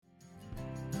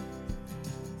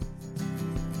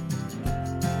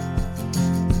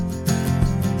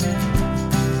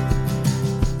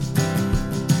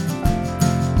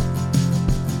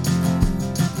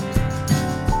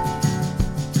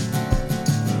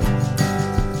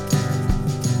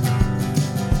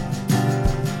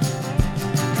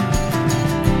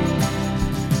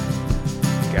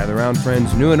around,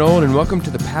 friends, new and old, and welcome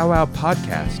to the Powwow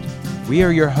Podcast. We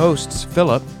are your hosts,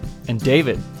 Philip and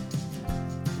David.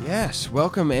 Yes,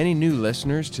 welcome any new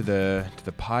listeners to the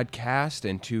podcast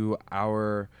and to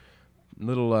our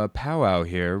little powwow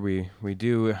here. We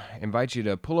do invite you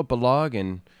to pull up a log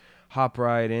and hop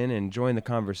right in and join the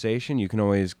conversation. You can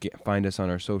always find us on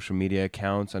our social media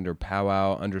accounts under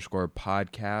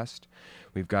powwow_podcast.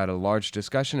 We've got a large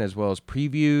discussion as well as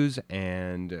previews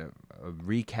and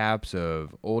recaps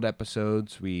of old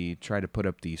episodes. We try to put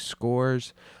up the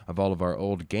scores of all of our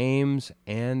old games,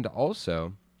 and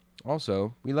also,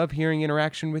 we love hearing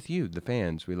interaction with you, the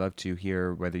fans. We love to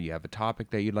hear whether you have a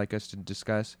topic that you'd like us to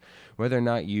discuss, whether or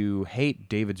not you hate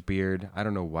David's beard. I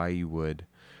don't know why you would.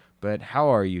 But how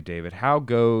are you, David? How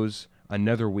goes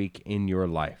another week in your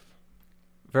life?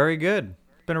 Very good.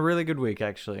 It's been a really good week,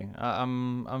 actually.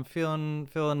 I'm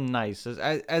feeling nice,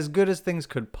 as good as things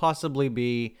could possibly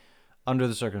be under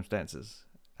the circumstances.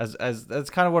 As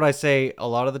that's kind of what I say a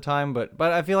lot of the time, but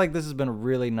I feel like this has been a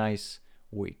really nice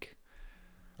week.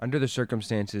 Under the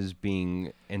circumstances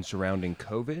being and surrounding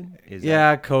COVID?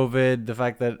 COVID, the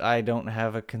fact that I don't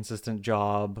have a consistent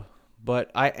job, but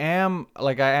I am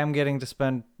getting to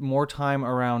spend more time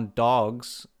around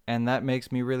dogs, and that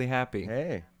makes me really happy.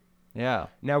 Hey. Yeah.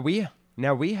 Now we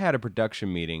had a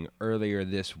production meeting earlier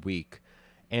this week,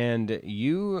 and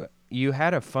you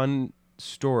had a fun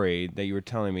story that you were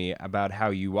telling me about how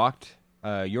you walked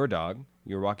your dog.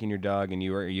 You were walking your dog, and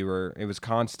you were it was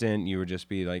constant. You would just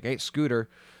be like, "Hey, Scooter,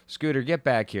 get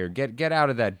back here. Get out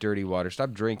of that dirty water.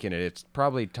 Stop drinking it. It's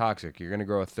probably toxic. You're gonna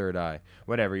grow a third eye.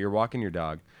 Whatever." You're walking your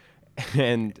dog,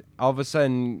 and all of a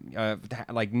sudden,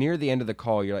 like near the end of the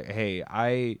call, you're like, "Hey,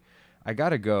 I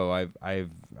gotta go.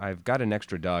 I've got an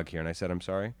extra dog here." And I said, "I'm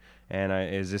sorry." And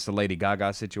is this a Lady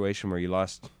Gaga situation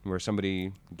where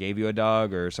somebody gave you a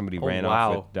dog or somebody ran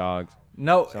off with dogs?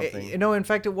 No, in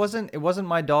fact, it wasn't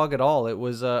my dog at all. It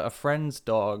was a friend's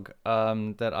dog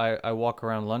that I walk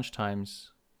around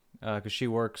lunchtimes because she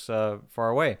works far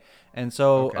away. And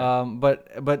so,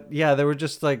 okay. But yeah, there were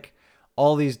just like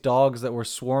all these dogs that were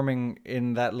swarming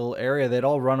in that little area. They'd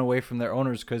all run away from their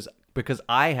owners because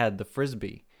I had the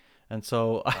Frisbee. And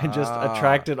so I just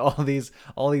attracted all these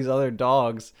other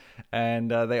dogs,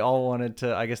 and they all wanted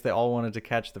to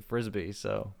catch the Frisbee.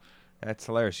 So that's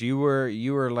hilarious. You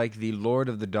were like the Lord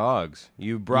of the Dogs.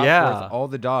 You brought forth all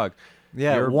the dogs.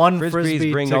 Yeah, your one Frisbees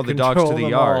Frisbee bring to all the dogs to the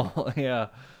yard. Yeah.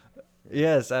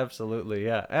 Yes, absolutely.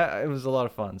 Yeah, it was a lot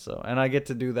of fun. So, and I get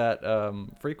to do that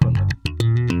frequently.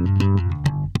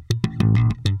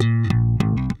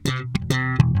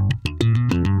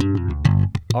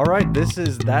 All right, this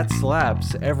is That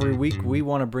Slaps. Every week we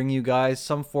want to bring you guys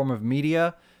some form of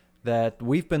media that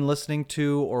we've been listening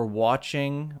to or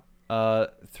watching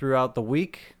throughout the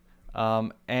week.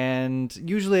 And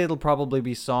usually it'll probably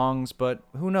be songs, but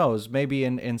who knows? Maybe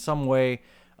in some way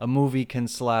a movie can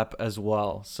slap as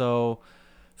well. So,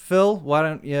 Phil, why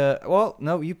don't you... Well,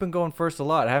 no, you've been going first a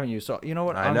lot, haven't you? So, you know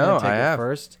what? I'm going to take it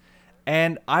first.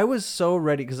 And I was so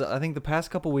ready because I think the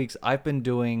past couple weeks I've been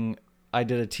doing... I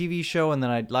did a TV show, and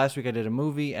then last week I did a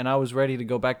movie, and I was ready to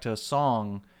go back to a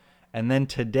song. And then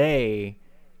today,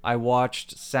 I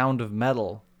watched Sound of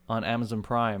Metal on Amazon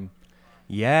Prime.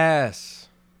 Yes.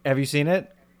 Have you seen it?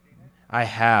 I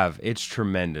have. It's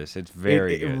tremendous. It's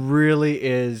very good. It really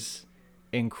is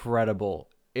incredible.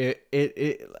 I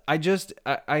just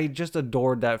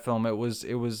adored that film. It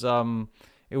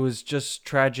was just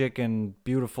tragic and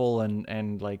beautiful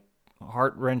and like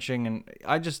heart-wrenching, and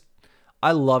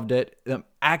I loved it. The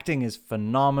acting is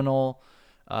phenomenal.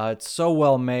 It's so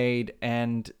well made,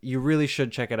 and you really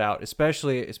should check it out,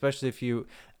 especially if you.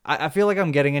 I feel like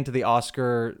I'm getting into the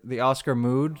Oscar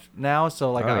mood now,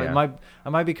 so like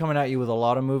I might be coming at you with a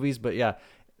lot of movies, but yeah,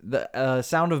 the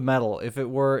Sound of Metal. If it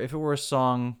were a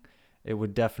song, it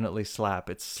would definitely slap.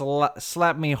 It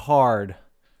slap me hard.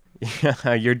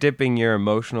 Yeah, you're dipping your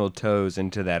emotional toes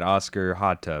into that Oscar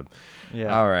hot tub.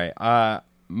 Yeah. All right.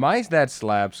 My That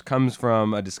Slaps comes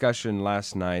from a discussion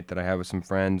last night that I had with some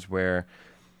friends where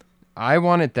I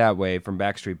Want It That Way from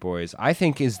Backstreet Boys, I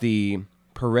think is the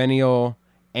perennial,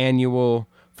 annual,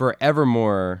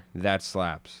 forevermore That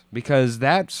Slaps. Because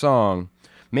that song,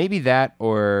 maybe that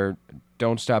or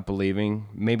Don't Stop Believing,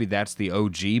 maybe that's the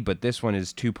OG, but this one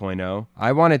is 2.0.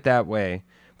 I Want It That Way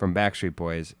from Backstreet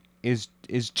Boys is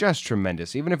just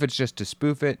tremendous. Even if it's just to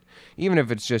spoof it, even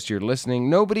if it's just you're listening,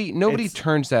 nobody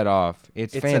turns that off.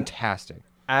 It's fantastic. An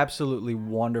absolutely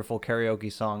wonderful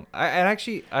karaoke song. I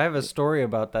have a story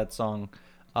about that song.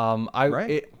 I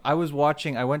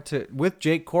went with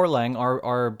Jake Corlang,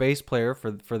 our bass player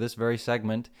for this very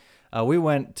segment. We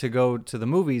went to go to the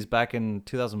movies back in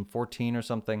 2014 or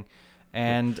something,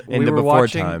 And In we the were before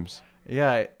watching. times.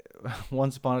 Yeah,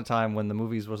 once upon a time when the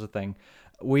movies was a thing,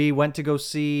 we went to go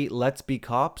see Let's Be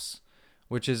Cops,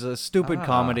 which is a stupid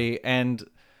comedy, and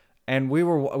we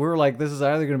were like, this is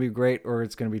either gonna be great or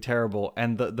it's gonna be terrible.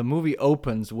 And the movie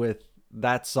opens with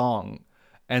that song,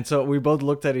 and so we both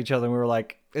looked at each other and we were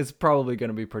like, it's probably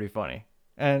gonna be pretty funny.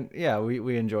 And yeah,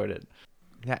 we enjoyed it.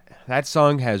 That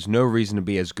song has no reason to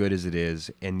be as good as it is,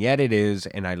 and yet it is,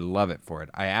 and I love it for it.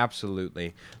 I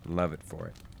absolutely love it for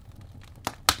it.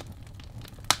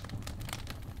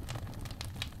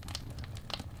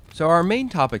 So our main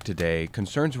topic today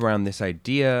concerns around this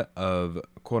idea of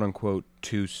quote unquote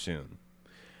too soon.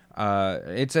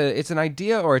 It's an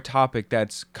idea or a topic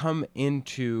that's come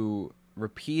into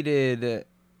repeated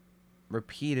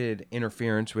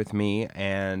interference with me,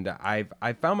 and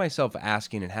I found myself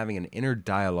asking and having an inner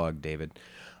dialogue, David,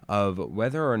 of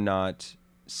whether or not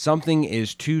something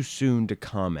is too soon to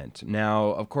comment. Now,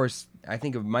 of course, I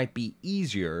think it might be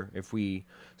easier if we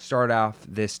start off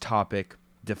this topic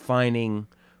defining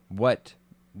what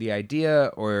the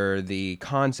idea or the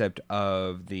concept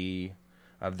of the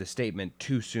statement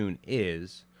too soon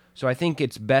is. So I think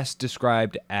it's best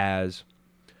described as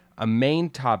a main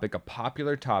topic, a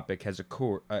popular topic has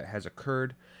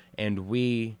occurred, and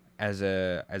we as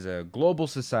a global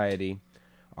society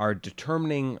are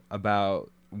determining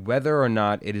about whether or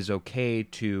not it is okay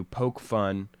to poke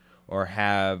fun or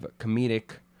have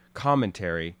comedic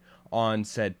commentary on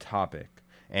said topic.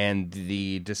 And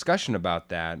the discussion about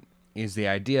that is the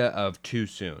idea of too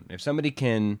soon. If somebody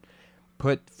can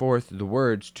put forth the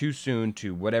words too soon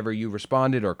to whatever you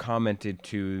responded or commented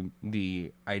to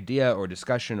the idea or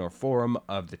discussion or forum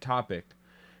of the topic,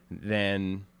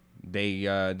 then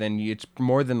it's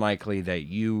more than likely that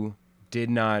you did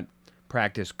not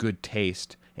practice good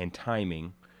taste and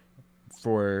timing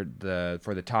for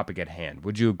the topic at hand.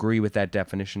 Would you agree with that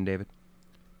definition, David?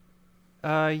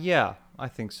 Yeah, I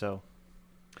think so.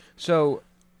 So,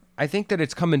 I think that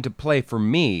it's come into play for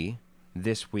me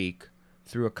this week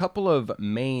through a couple of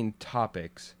main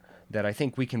topics that I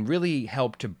think we can really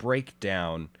help to break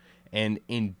down, and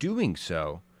in doing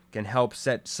so can help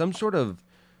set some sort of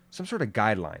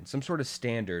guidelines, some sort of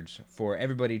standards for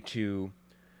everybody to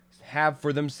have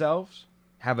for themselves,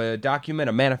 have a document,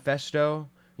 a manifesto.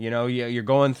 You know, you're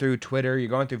going through Twitter, you're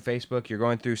going through Facebook, you're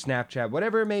going through Snapchat,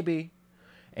 whatever it may be,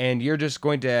 and you're just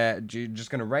going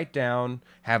to write down,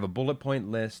 have a bullet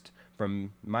point list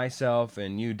from myself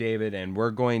and you, David, and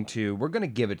we're going to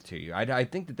give it to you. I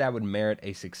think that would merit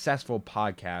a successful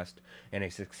podcast and a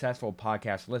successful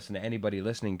podcast listen to anybody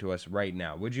listening to us right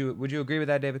now. Would you agree with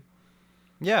that, David?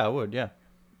 Yeah, I would. Yeah.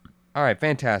 All right,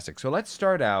 fantastic. So let's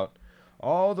start out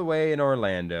all the way in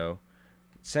Orlando.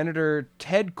 Senator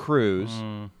Ted Cruz.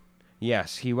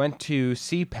 Yes, he went to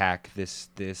CPAC this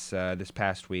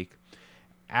past week,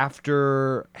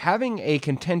 after having a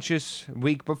contentious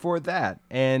week before that,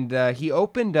 and he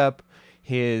opened up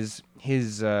his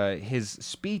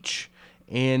speech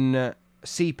in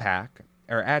CPAC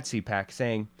or at CPAC,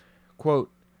 saying,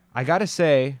 "quote I gotta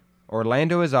say,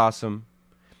 Orlando is awesome.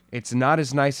 It's not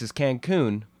as nice as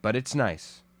Cancun, but it's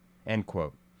nice." End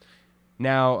quote.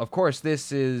 Now, of course,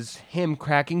 this is him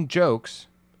cracking jokes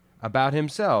about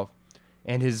himself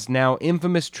and his now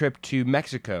infamous trip to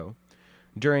Mexico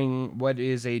during what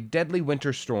is a deadly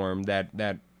winter storm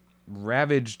that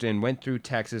ravaged and went through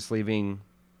Texas, leaving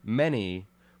many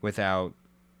without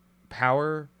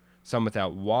power, some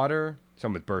without water,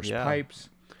 some with burst pipes,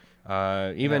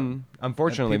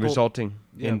 unfortunately resulting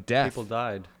in death. People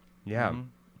died. Yeah,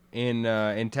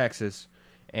 in Texas.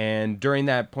 And during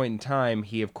that point in time,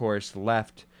 he, of course,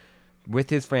 left with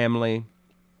his family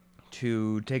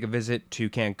to take a visit to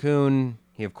Cancun.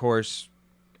 He, of course,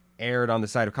 aired on the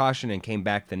side of caution and came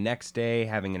back the next day,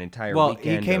 having an entire weekend.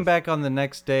 Well, he came back on the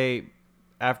next day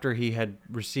after he had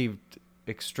received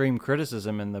extreme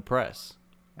criticism in the press.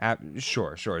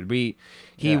 Sure.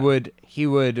 He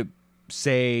would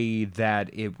say that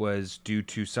it was due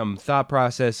to some thought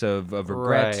process of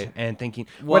regret and thinking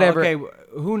whatever. Okay,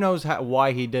 who knows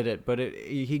why he did it, but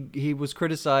he was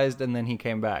criticized and then he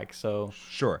came back. So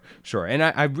sure. And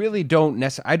I really don't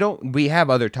we have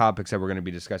other topics that we're going to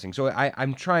be discussing. So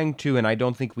I'm trying to, and I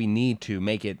don't think we need to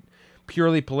make it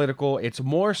purely political. It's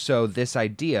more so this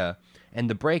idea and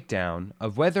the breakdown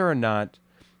of whether or not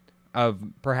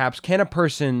perhaps can a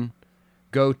person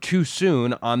go too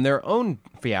soon on their own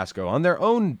fiasco, on their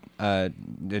own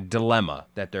dilemma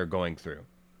that they're going through.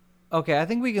 Okay, I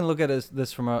think we can look at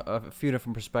this from a few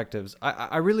different perspectives.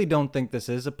 I really don't think this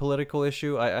is a political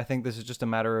issue. I think this is just a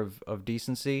matter of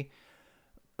decency.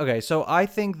 Okay, so I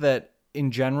think that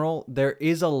in general, there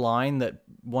is a line that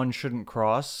one shouldn't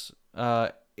cross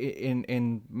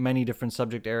in many different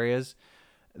subject areas.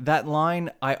 That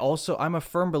line, I'm a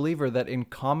firm believer that in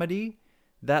comedy,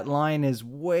 that line is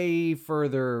way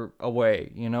further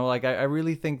away. You know, like I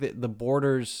really think that the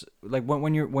borders, like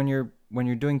when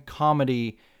you're doing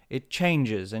comedy, it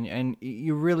changes, and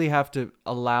you really have to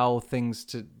allow things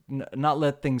to not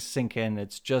let things sink in.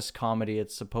 It's just comedy.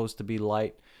 It's supposed to be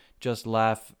light, just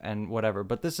laugh and whatever.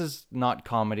 But this is not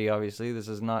comedy, obviously. This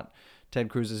is not, Ted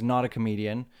Cruz is not a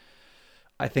comedian.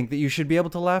 I think that you should be able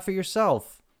to laugh at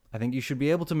yourself. I think you should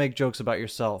be able to make jokes about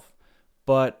yourself.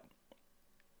 But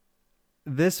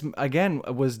this, again,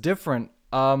 was different.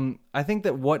 I think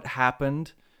that what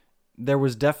happened, there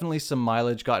was definitely some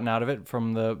mileage gotten out of it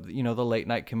from the late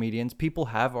night comedians. People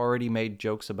have already made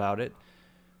jokes about it.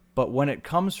 But when it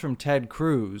comes from Ted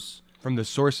Cruz, from the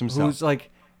source himself, who's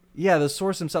like, yeah, the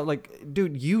source himself, like,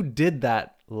 dude, you did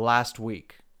that last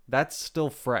week. That's still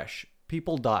fresh.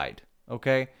 People died.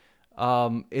 Okay.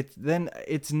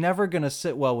 It's never going to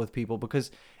sit well with people, because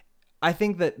I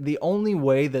think that the only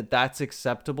way that that's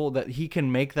acceptable, that he can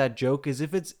make that joke, is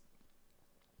if it's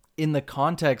in the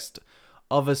context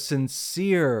of a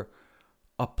sincere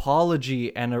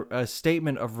apology and a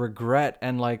statement of regret,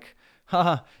 and like,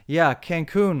 haha, yeah,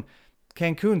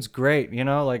 Cancun's great, you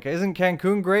know, like, isn't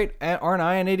Cancun great? Aren't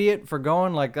I an idiot for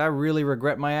going? Like, I really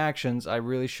regret my actions. I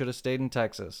really should have stayed in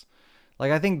Texas.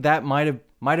 Like, I think that might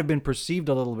have been perceived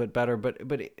a little bit better, but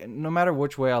no matter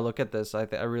which way I look at this, I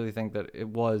really think that it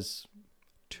was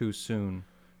too soon.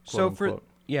 Quote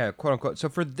unquote. So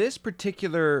for this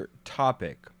particular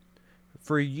topic,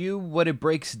 for you, what it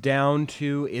breaks down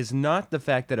to is not the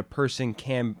fact that a person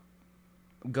can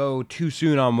go too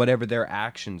soon on whatever their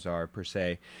actions are, per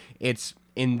se. It's,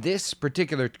 in this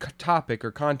particular topic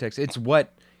or context, it's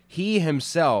what he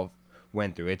himself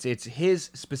went through. It's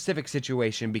his specific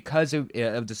situation, because of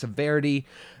the severity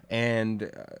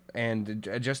and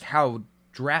just how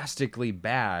drastically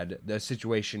bad the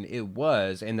situation it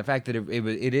was, and the fact that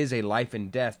it is a life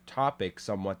and death topic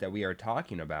somewhat that we are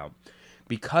talking about,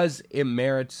 because it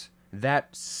merits that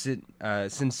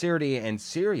sincerity and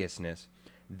seriousness.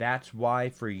 That's why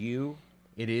for you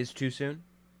it is too soon.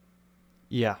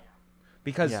 Yeah.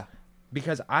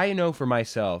 Because I know for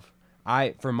myself,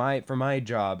 for my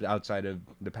job outside of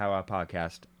the Powwow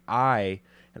podcast, I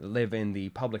live in the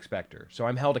public specter, so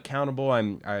I'm held accountable.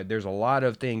 There's a lot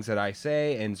of things that I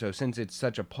say, and so since it's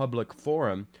such a public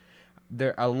forum,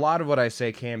 a lot of what I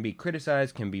say can be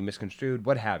criticized, can be misconstrued,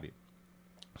 what have you.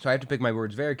 So I have to pick my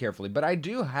words very carefully. But I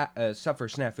do suffer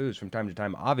snafus from time to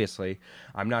time. Obviously,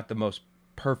 I'm not the most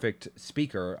perfect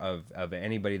speaker of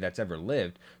anybody that's ever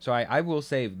lived, so I will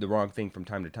say the wrong thing from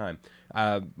time to time.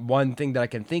 One thing that I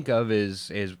can think of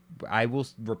is I will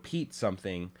repeat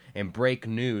something and break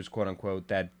news, quote unquote,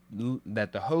 that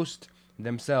the host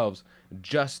themselves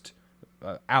just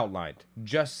outlined,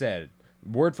 just said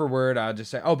word for word. I'll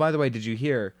just say, oh, by the way, did you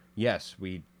hear? Yes,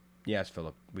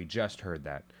 Philip, we just heard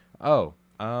that. Oh,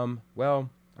 well,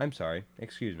 I'm sorry,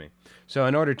 excuse me. So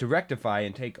in order to rectify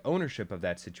and take ownership of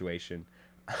that situation,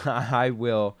 I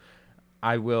will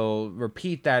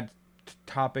repeat that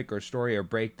topic or story or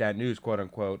break that news, quote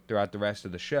unquote, throughout the rest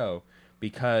of the show,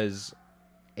 because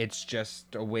it's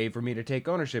just a way for me to take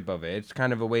ownership of it. It's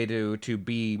kind of a way to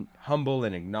be humble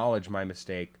and acknowledge my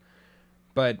mistake.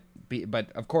 But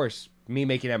of course, me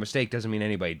making that mistake doesn't mean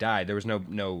anybody died. There was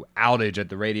no outage at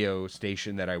the radio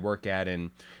station that I work at,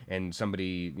 and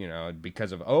somebody,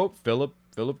 because of, oh, Philip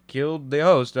killed the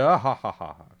host. Ha ha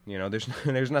ha.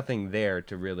 There's nothing there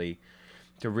to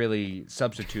really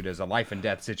substitute as a life and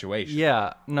death situation.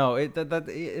 Yeah, no,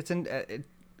 it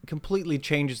completely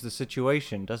changes the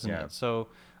situation, doesn't it? So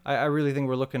I really think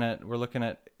we're looking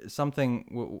at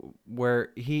something where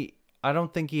I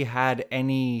don't think he had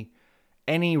any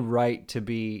right to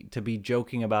be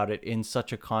joking about it in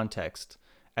such a context,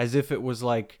 as if it was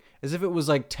like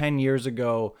 10 years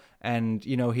ago, and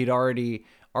he'd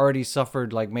already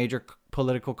suffered like major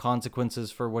political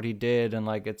consequences for what he did, and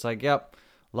like, it's like, yep,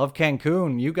 love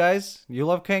Cancun. You guys, you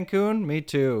love Cancun? Me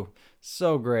too.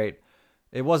 So great.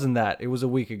 It wasn't that. It was a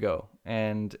week ago,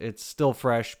 and it's still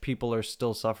fresh. People are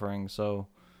still suffering. So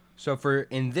for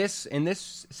in this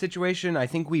situation, I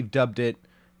think we've dubbed it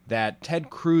that Ted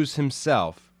Cruz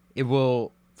himself, it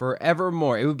will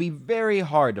forevermore, it would be very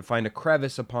hard to find a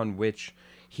crevice upon which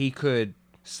he could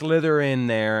slither in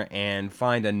there and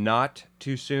find a not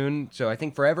too soon. So I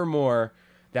think forevermore,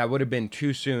 that would have been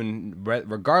too soon,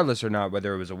 regardless or not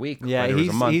whether it was a week, yeah, whether it was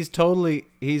a month.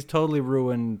 He's totally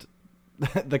ruined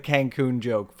the Cancun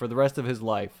joke for the rest of his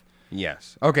life.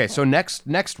 Yes. Okay, so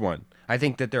next one. I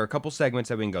think that there are a couple segments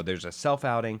that we can go. There's a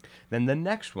self-outing. Then the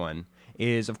next one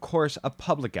is, of course, a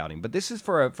public outing. But this is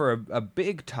for a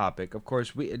big topic. Of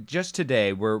course, we just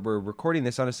today we're recording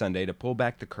this on a Sunday to pull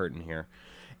back the curtain here.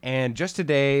 And just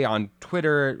today on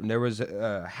Twitter, there was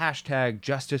a hashtag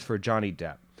Justice for Johnny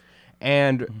Depp.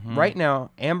 And right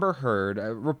now, Amber Heard,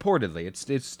 reportedly,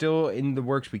 it's still in the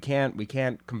works. We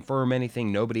can't confirm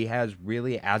anything. Nobody has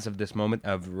really, as of this moment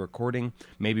of recording.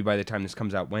 Maybe by the time this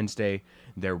comes out Wednesday,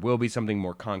 there will be something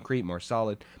more concrete, more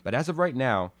solid. But as of right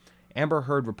now, Amber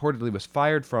Heard reportedly was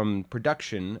fired from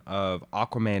production of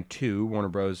Aquaman 2, Warner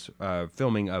Bros.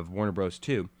 Filming of Warner Bros.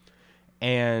 2.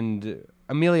 And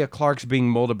Emilia Clarke's being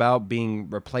mulled about,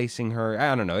 replacing her.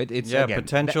 I don't know. It's again,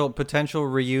 potential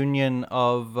reunion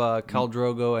of Khal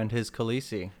Drogo and his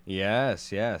Khaleesi.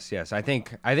 Yes. I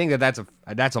think that's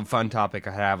a fun topic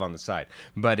I have on the side.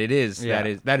 But it is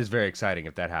that is very exciting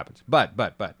if that happens. But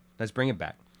let's bring it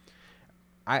back.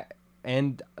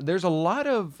 There's a lot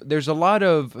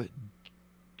of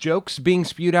jokes being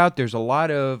spewed out. There's a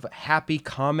lot of happy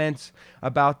comments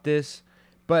about this,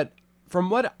 but from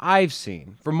what I've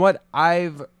seen, from what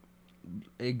I've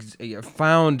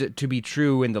found to be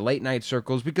true in the late night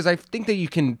circles, because I think that you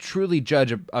can truly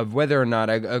judge of whether or not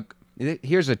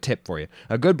here's a tip for you.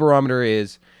 A good barometer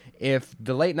is if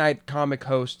the late night comic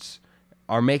hosts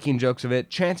are making jokes of it,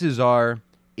 chances are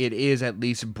it is at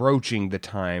least broaching the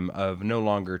time of no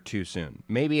longer too soon.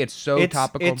 Maybe it's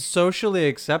topical. It's socially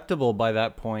acceptable by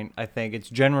that point. I think it's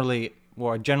generally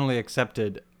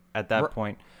accepted at that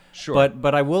point. Sure.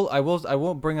 But I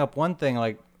will bring up one thing.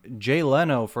 Like Jay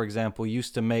Leno, for example,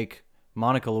 used to make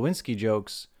Monica Lewinsky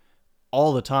jokes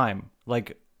all the time,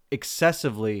 like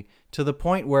excessively, to the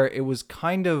point where it was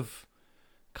kind of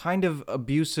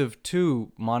abusive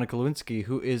to Monica Lewinsky,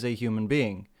 who is a human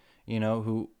being,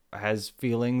 who has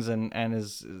feelings and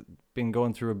has been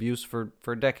going through abuse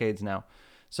for decades now.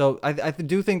 So I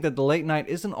do think that the late night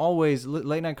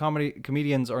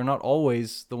comedians are not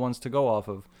always the ones to go off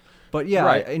of. But yeah,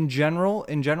 right. In general,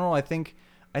 I think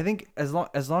as long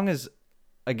as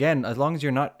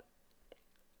you're not,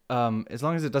 as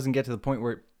long as it doesn't get to the point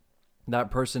where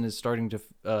that person is starting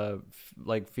to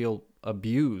feel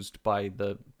abused by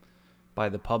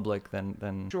the public,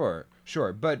 then sure.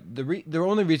 But the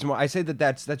only reason why I say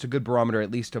that's a good barometer, at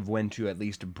least of when to at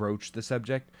least broach the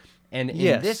subject, and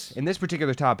in this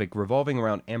particular topic revolving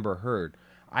around Amber Heard,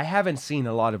 I haven't seen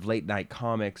a lot of late night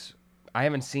comics. I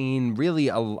haven't seen really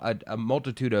a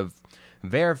multitude of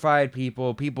verified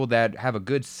people that have a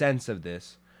good sense of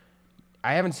this.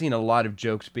 I haven't seen a lot of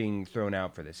jokes being thrown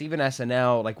out for this. Even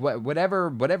SNL, like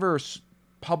whatever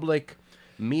public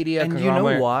media. And you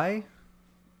know why?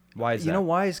 Why is that? You know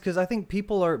why? Is because I think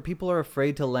people are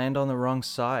afraid to land on the wrong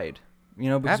side.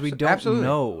 Because we don't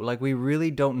know. Like we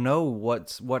really don't know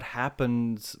what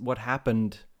happened.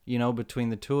 Between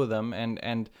the two of them,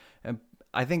 and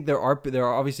I think there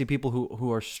are obviously people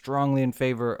who are strongly in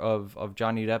favor of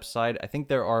Johnny Depp's side. I think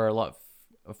there are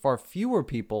far fewer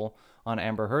people on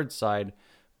Amber Heard's side,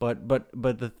 but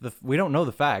we don't know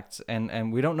the facts,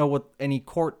 and we don't know what any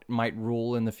court might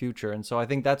rule in the future. And so I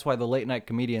think that's why the late night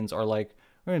comedians are like,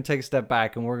 we're going to take a step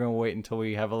back and we're going to wait until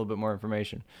we have a little bit more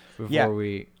information before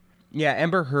we... Yeah,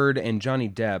 Amber Heard and Johnny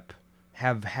Depp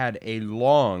have had a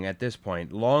long,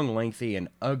 lengthy, and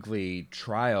ugly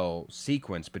trial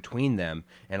sequence between them,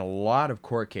 and a lot of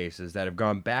court cases that have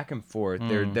gone back and forth.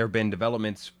 There have been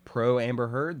developments pro Amber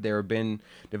Heard. There have been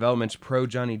developments pro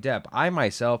Johnny Depp.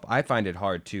 I find it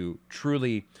hard to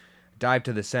truly dive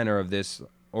to the center of this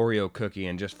Oreo cookie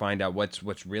and just find out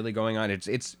what's really going on.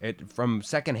 It's from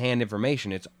secondhand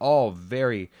information. It's all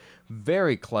very,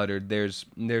 very cluttered. There's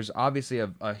obviously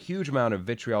a huge amount of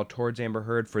vitriol towards Amber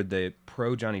Heard for the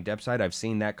pro Johnny Depp side. I've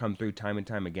seen that come through time and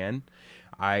time again.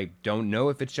 I don't know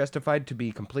if it's justified, to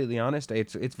be completely honest.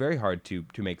 It's very hard to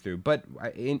make through. But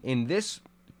in this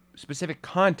specific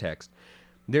context,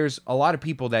 there's a lot of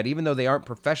people that, even though they aren't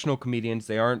professional comedians,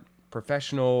 they aren't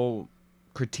professional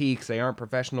critiques, they aren't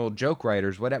professional joke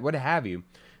writers, what have you,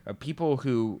 people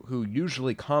who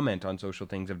usually comment on social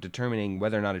things of determining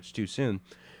whether or not it's too soon.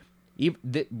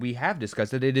 We have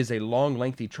discussed that it is a long,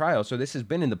 lengthy trial, so this has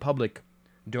been in the public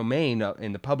domain,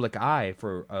 in the public eye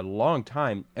for a long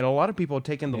time, and a lot of people have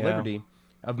taken the liberty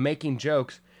of making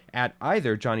jokes at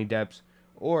either Johnny Depp's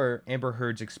or Amber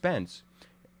Heard's expense.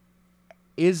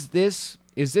 Is this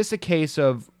a case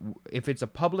of, if it's a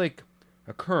public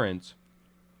occurrence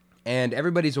and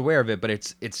everybody's aware of it, but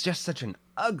it's just such an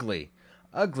ugly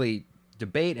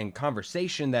debate and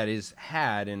conversation that is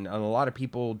had, and a lot of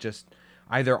people just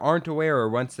either aren't aware, or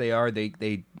once they are,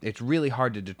 it's really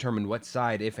hard to determine what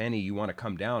side, if any, you want to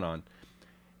come down on.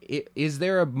 Is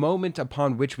there a moment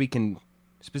upon which we can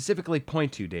specifically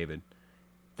point to, David,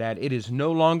 that it is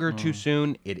no longer too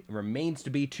soon. It remains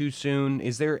to be too soon.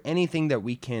 Is there anything that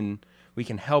we can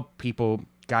help people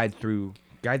guide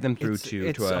them through to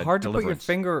a hard to put your deliverance?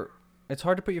 finger. It's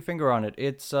hard to put your finger on it.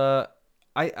 It's I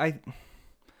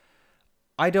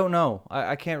don't know.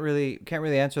 I can't really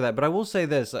answer that. But I will say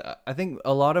this. I think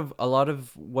a lot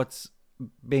of what's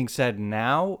being said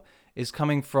now is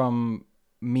coming from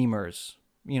memers.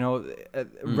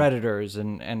 Redditors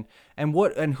and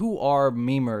who are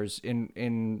memers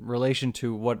in relation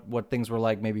to what things were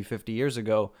like maybe 50 years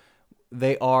ago.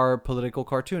 They are political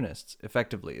cartoonists,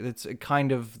 effectively. It's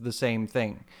kind of the same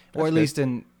thing. Or at least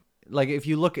in, like, if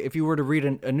you were to read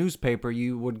a newspaper,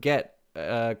 you would get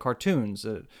cartoons.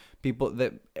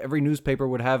 Every newspaper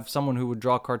would have someone who would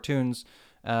draw cartoons,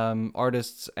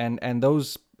 artists, and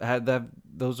those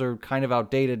are kind of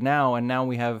outdated now, and now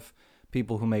we have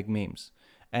people who make memes.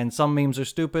 And some memes are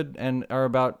stupid and are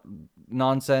about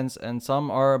nonsense, and some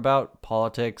are about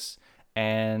politics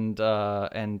and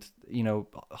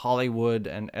Hollywood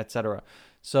and etc.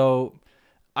 So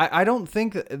I don't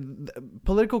think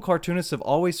political cartoonists have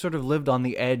always sort of lived on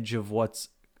the edge of what's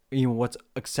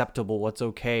acceptable, what's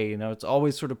okay. It's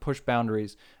always sort of pushed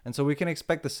boundaries, and so we can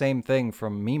expect the same thing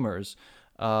from memers.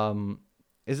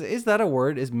 Is that a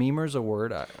word? Is memers a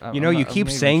word? You keep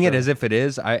saying it as if it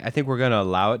is. I think we're going to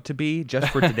allow it to be just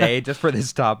for today, just for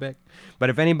this topic. But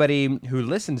if anybody who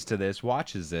listens to this,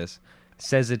 watches this,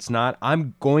 says it's not,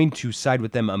 I'm going to side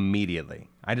with them immediately.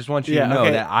 I just want you to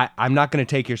know that I'm not going to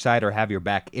take your side or have your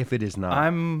back if it is not.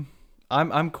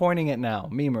 I'm coining it now.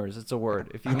 Memers, it's a word.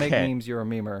 If you make memes, you're a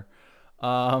memer.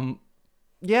 I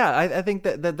think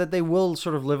that they will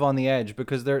sort of live on the edge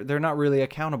because they're not really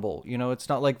accountable. It's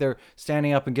not like they're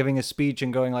standing up and giving a speech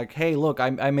and going like, "Hey, look,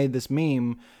 I made this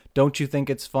meme. Don't you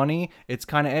think it's funny? It's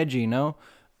kind of edgy, no?"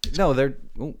 No, they're.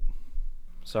 Ooh,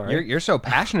 sorry. You're so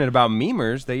passionate about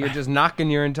memers that you're just knocking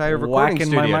your entire recording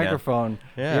studio studio my microphone.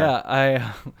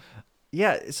 Yeah.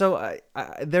 So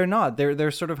they're not.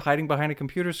 They're sort of hiding behind a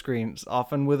computer screen,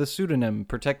 often with a pseudonym,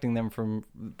 protecting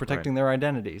their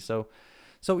identity. So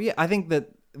yeah, I think that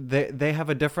they have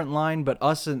a different line, but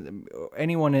us and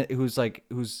anyone who's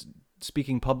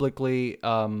speaking publicly,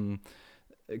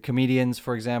 comedians,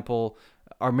 for example,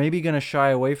 are maybe going to shy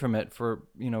away from it for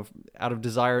out of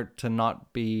desire to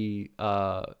not be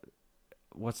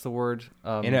what's the word?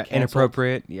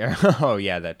 Inappropriate. Yeah. Oh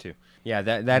yeah, that too. Yeah,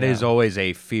 that is always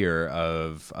a fear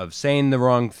of saying the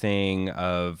wrong thing,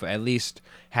 of at least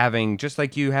having, just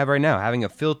like you have right now, having a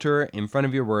filter in front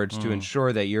of your words to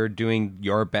ensure that you're doing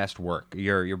your best work,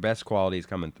 your best quality is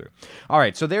coming through. All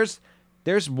right, so there's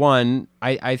one.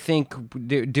 I think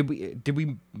did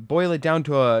we boil it down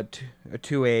to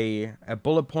a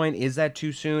bullet point? Is that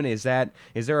too soon? Is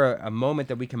there a moment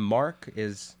that we can mark?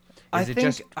 Is it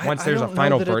just once there's a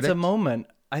final verdict? It's a moment.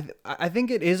 I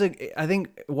think it is I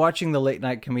think watching the late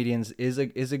night comedians is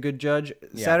a good judge.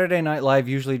 Yeah. Saturday Night Live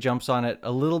usually jumps on it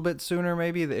a little bit sooner,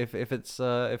 maybe if it's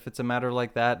a matter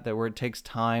like that where it takes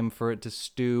time for it to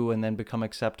stew and then become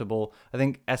acceptable. I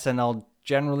think SNL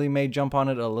generally may jump on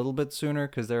it a little bit sooner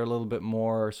because they're a little bit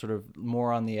more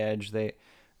more on the edge.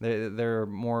 They're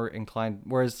more inclined.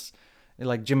 Whereas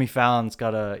like Jimmy Fallon's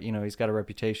got he's got a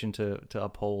reputation to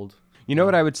uphold. You know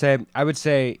what I would say? I would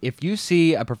say if you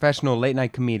see a professional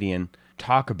late-night comedian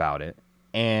talk about it,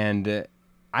 and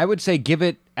I would say give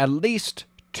it at least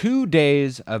 2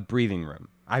 days of breathing room.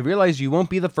 I realize you won't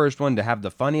be the first one to have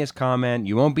the funniest comment.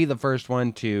 You won't be the first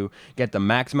one to get the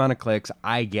max amount of clicks.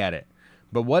 I get it.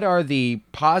 But what are the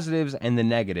positives and the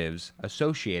negatives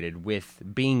associated with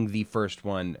being the first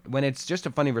one when it's just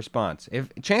a funny response?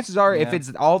 Chances are, if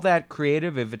it's all that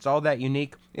creative, if it's all that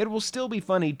unique, it will still be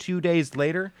funny 2 days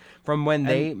later from when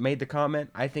they made the comment.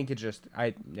 I think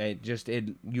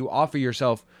you offer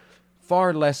yourself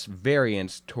far less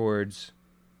variance towards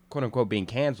quote unquote being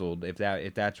canceled if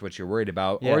that's what you're worried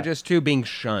about, or just being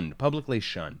shunned, publicly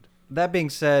shunned. That being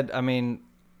said, I mean,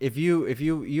 If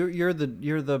you're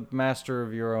the master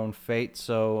of your own fate,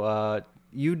 so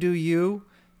you do you.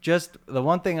 Just the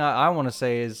one thing I want to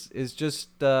say is just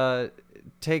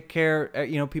take care.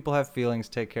 People have feelings.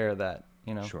 Take care of that.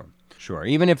 Sure.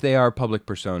 Even if they are public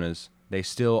personas, they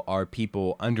still are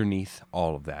people underneath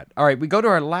all of that. All right, we go to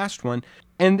our last one,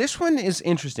 and this one is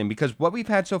interesting because what we've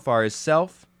had so far is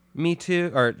self Me Too.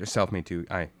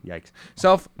 Yikes.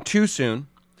 Self Too Soon.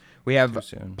 We have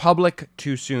public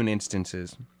too soon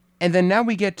instances. And then now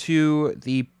we get to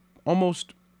the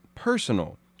almost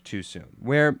personal too soon,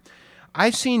 where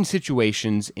I've seen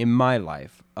situations in my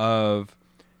life of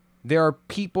there are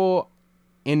people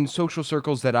in social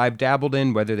circles that I've dabbled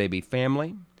in, whether they be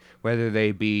family, whether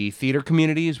they be theater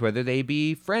communities, whether they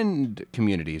be friend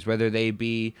communities, whether they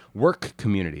be work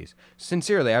communities.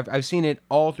 Sincerely, I've seen it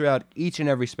all throughout each and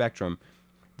every spectrum,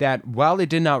 that while it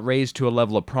did not raise to a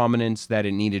level of prominence that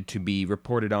it needed to be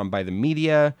reported on by the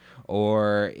media,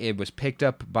 or it was picked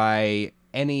up by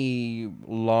any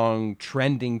long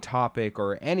trending topic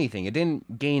or anything, it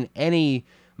didn't gain any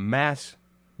mass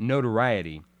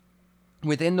notoriety.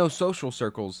 Within those social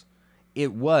circles,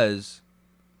 it was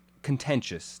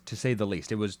contentious, to say the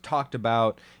least. It was talked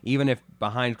about, even if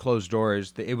behind closed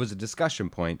doors, it was a discussion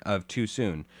point of too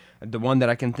soon. The one that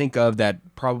I can think of that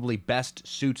probably best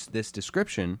suits this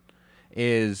description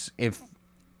is if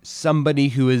somebody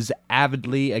who is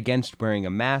avidly against wearing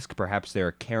a mask, perhaps they're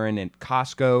a Karen at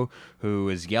Costco who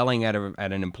is yelling at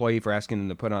an employee for asking them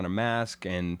to put on a mask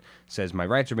and says, my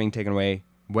rights are being taken away,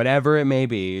 whatever it may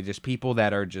be, just people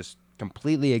that are just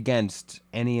completely against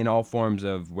any and all forms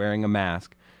of wearing a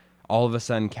mask, all of a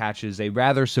sudden catches a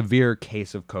rather severe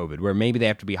case of COVID, where maybe they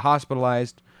have to be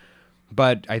hospitalized,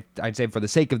 but I'd say for the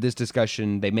sake of this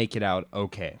discussion, they make it out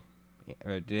okay.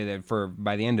 By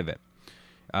the end of it,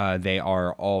 they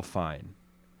are all fine.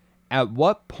 At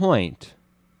what point,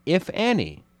 if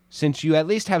any, since you at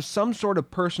least have some sort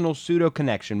of personal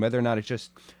pseudo-connection, whether or not it's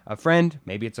just a friend,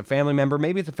 maybe it's a family member,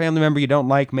 maybe it's a family member you don't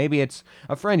like, maybe it's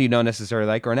a friend you don't necessarily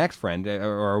like, or an ex-friend,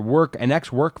 or an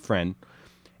ex-work friend,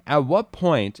 at what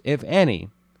point, if any,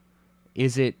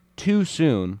 is it too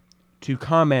soon to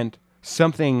comment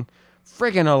something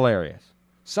friggin' hilarious?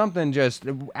 Something just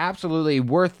absolutely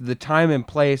worth the time and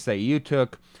place that you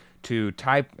took to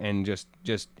type and just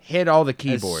hit all the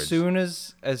keyboards.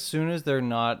 As soon as they're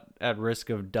not at risk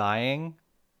of dying,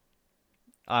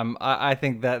 I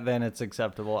think that then it's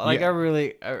acceptable. Like, Yeah.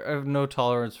 I have no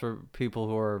tolerance for people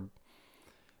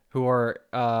who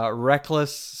are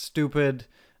reckless, stupid,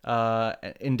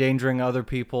 endangering other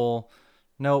people.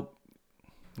 Nope.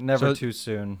 Never too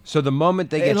soon. So the moment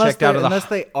they get checked out of the... Unless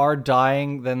they are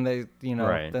dying, then they,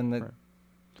 Right, then they... right.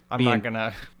 I'm not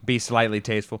gonna be slightly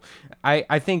tasteful.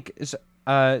 I think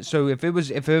so. If it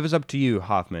was up to you,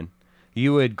 Hoffman,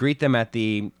 you would greet them at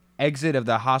the exit of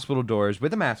the hospital doors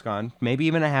with a mask on, maybe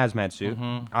even a hazmat suit,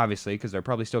 obviously, because they're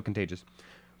probably still contagious.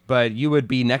 But you would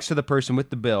be next to the person with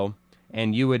the bill,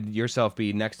 and you would yourself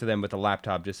be next to them with a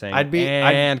laptop, just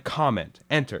saying, comment,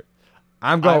 enter.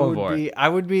 I'm going for it. I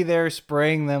would be there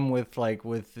spraying them with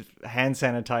hand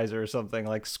sanitizer or something,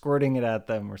 like squirting it at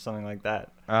them or something like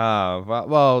that.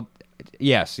 Well,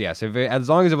 yes. As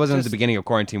long as it wasn't at the beginning of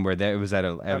quarantine where it was at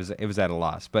a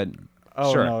loss. But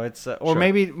sure. No, it's or Sure.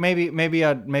 maybe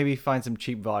I'd find some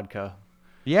cheap vodka.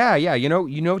 Yeah. You know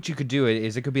what you could do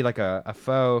is it could be like a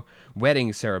faux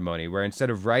wedding ceremony where instead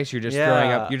of rice you're just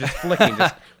throwing up, you're just flicking,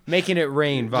 just making it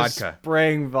rain vodka. Just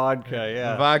spraying vodka,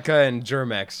 yeah. Vodka and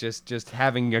Germex, just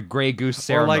having a Grey Goose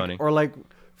ceremony. Or like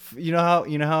you know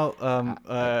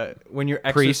how when you're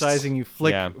Priests. exercising you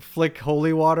flick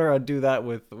holy water. I'd do that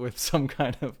with some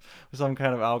kind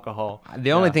of alcohol.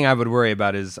 The only thing I would worry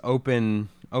about is open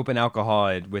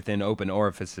alcohol within open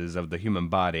orifices of the human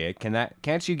body.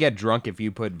 Can't you get drunk if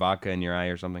you put vodka in your eye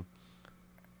or something?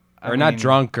 Or not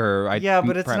drunk, or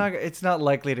but it's not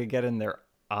likely to get in their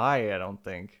eye, I don't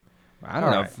think. I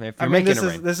don't know if you're making it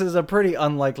rain. This is a pretty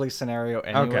unlikely scenario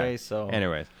anyway. Okay. So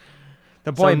anyways,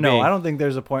 the point being, being, I don't think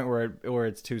there's a point where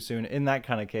it's too soon in that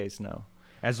kind of case. No.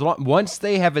 Once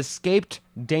they have escaped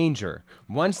danger,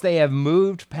 once they have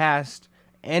moved past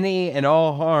any and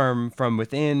all harm from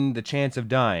within the chance of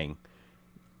dying,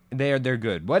 they're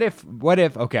good. What if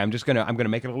okay, I'm gonna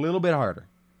make it a little bit harder.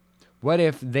 What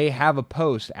if they have a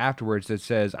post afterwards that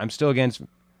says, I'm still against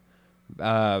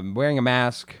wearing a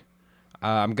mask,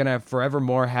 I'm gonna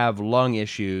forevermore have lung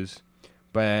issues,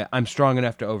 but I'm strong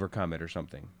enough to overcome it, or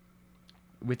something?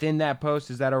 Within that post,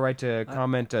 is that all right to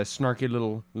comment a snarky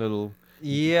little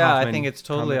Yeah, Hoffman I think it's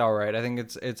totally comment? all right. I think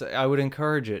it's I would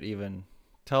encourage it even.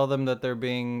 Tell them that they're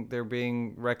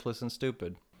being reckless and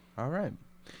stupid. All right.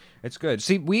 It's good.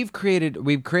 See, we've created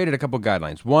a couple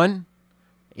guidelines. One,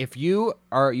 if you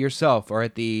are yourself are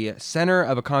at the center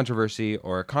of a controversy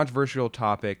or a controversial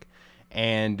topic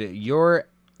and you're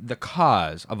the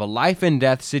cause of a life and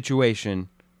death situation,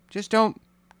 just don't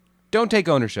take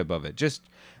ownership of it. Just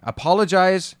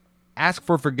apologize, ask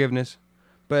for forgiveness,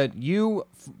 but you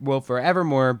will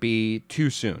forevermore be too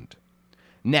soon.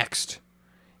 Next,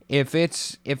 if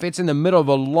it's in the middle of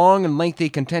a long and lengthy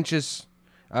contentious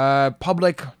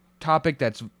public topic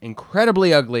that's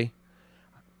incredibly ugly,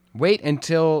 wait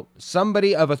until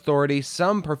somebody of authority,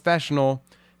 some professional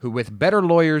who with better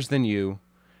lawyers than you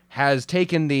has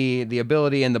taken the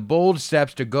ability and the bold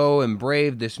steps to go and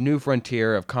brave this new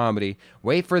frontier of comedy.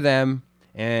 Wait for them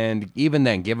And even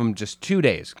then, give them just 2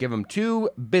 days. Give them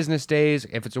 2 business days.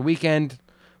 If it's a weekend,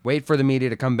 wait for the media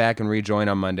to come back and rejoin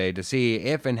on Monday to see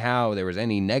if and how there was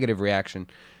any negative reaction.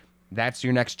 That's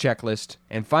your next checklist.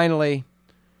 And finally,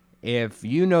 if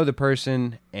you know the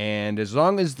person, and as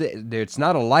long as it's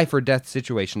not a life or death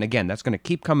situation, again, that's going to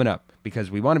keep coming up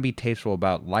because we want to be tasteful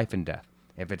about life and death.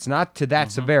 If it's not to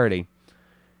that severity,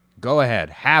 go ahead,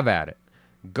 have at it.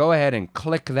 Go ahead and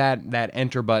click that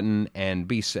enter button and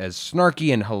be as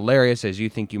snarky and hilarious as you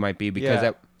think you might be,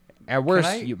 because at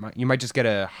worst you might just get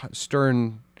a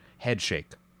stern head shake.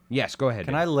 Yes, go ahead.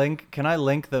 Can I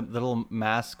link the little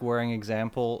mask wearing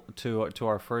example to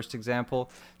our first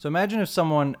example? So imagine if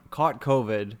someone caught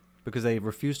COVID because they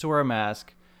refused to wear a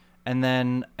mask, and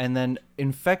then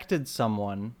infected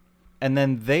someone, and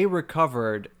then they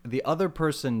recovered, the other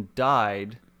person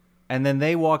died, and then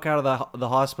they walk out of the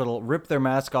hospital, rip their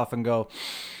mask off, and go,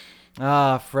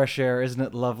 "Ah, fresh air, isn't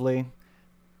it lovely?"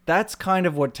 That's kind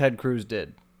of what Ted Cruz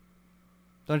did,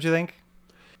 don't you think?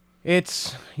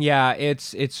 It's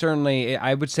certainly,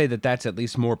 I would say that's at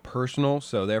least more personal.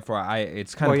 So therefore,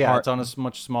 it's kind of hard. It's on a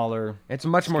much smaller. It's a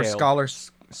much more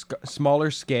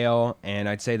smaller scale, and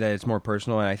I'd say that it's more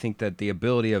personal. And I think that the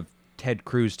ability of Ted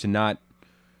Cruz to not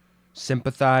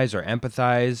sympathize or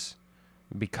empathize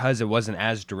because it wasn't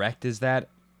as direct as that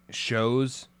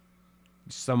shows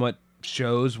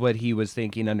what he was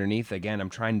thinking underneath. Again, I'm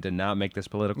trying to not make this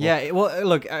political. Yeah, well,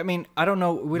 look, I mean, I don't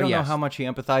know. We don't know yes. how much he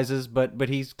empathizes, but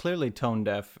he's clearly tone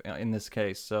deaf in this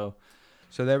case. So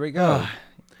there we go.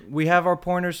 We have our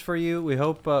pointers for you. We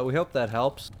hope that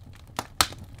helps.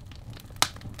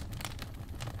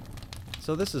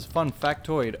 So this is Fun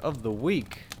Factoid of the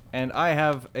Week, and I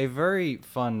have a very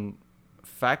fun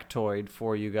factoid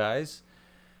for you guys.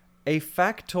 A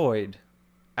factoid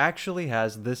actually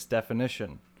has this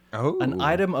definition. Oh. An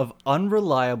item of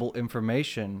unreliable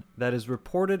information that is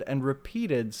reported and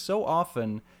repeated so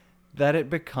often that it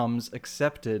becomes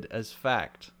accepted as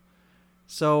fact.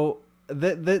 So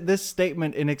this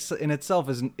statement in itself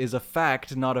is a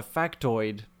fact, not a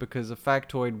factoid, because a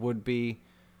factoid would be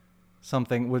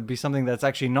something that's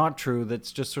actually not true,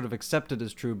 that's just sort of accepted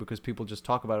as true because people just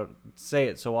talk about it, say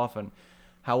it so often.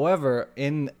 However,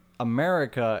 in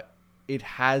America, it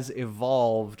has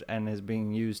evolved and is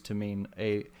being used to mean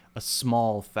a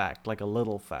small fact, like a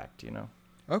little fact, you know?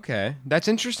 Okay. That's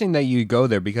interesting that you go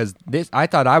there, because I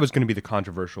thought I was going to be the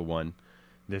controversial one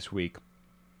this week.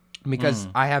 Because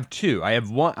I have 2. I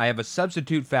have a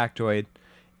substitute factoid.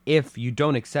 If you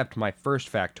don't accept my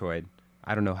first factoid,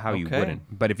 I don't know how you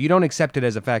wouldn't. But if you don't accept it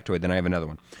as a factoid, then I have another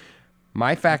one.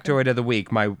 My factoid of the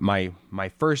week,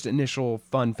 my first initial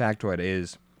fun factoid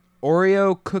is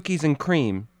Oreo cookies and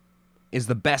cream is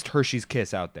the best Hershey's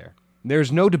Kiss out there.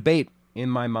 There's no debate in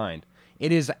my mind.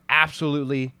 It is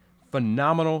absolutely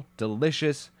phenomenal,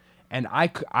 delicious, and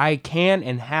I can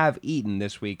and have eaten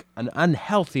this week an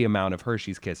unhealthy amount of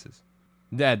Hershey's Kisses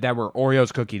that were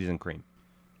Oreos, cookies, and cream.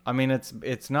 I mean,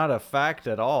 it's not a fact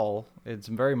at all. It's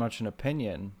very much an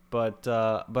opinion, but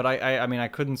I mean, I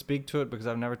couldn't speak to it because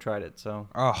I've never tried it. So.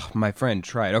 Oh, my friend,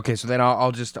 try it. Okay, so then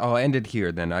I'll end it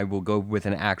here. Then I will go with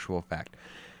an actual fact.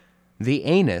 The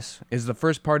anus is the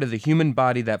first part of the human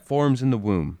body that forms in the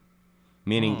womb,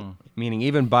 meaning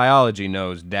even biology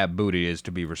knows that booty is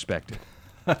to be respected.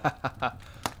 All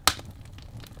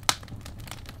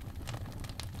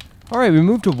right, we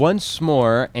move to once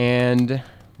more, and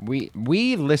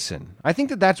we listen. I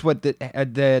think that's what the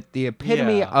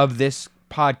epitome of this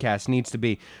podcast needs to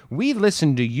be. We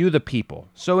listen to you, the people.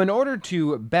 So in order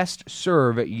to best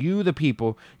serve you, the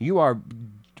people, you are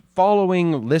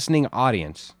following listening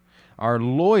audience, our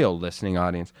loyal listening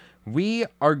audience, we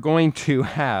are going to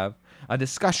have a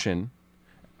discussion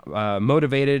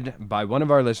motivated by one of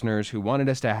our listeners who wanted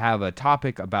us to have a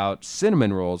topic about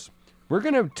cinnamon rolls. We're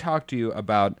going to talk to you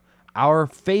about our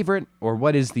favorite, or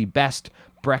what is the best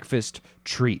breakfast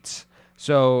treats.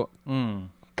 So,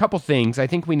 couple things. I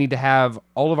think we need to have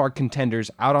all of our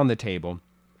contenders out on the table.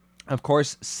 Of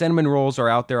course, cinnamon rolls are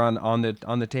out there on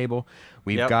the table.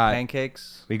 We've got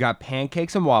pancakes. We got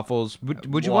pancakes and waffles.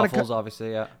 Would you want to? Waffles,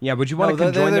 obviously, yeah. Yeah. Would you want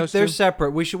to join those? They're two?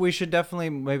 separate. We should definitely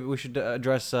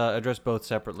address both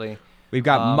separately. We've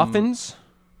got muffins.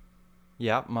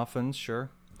 Yeah, muffins, sure.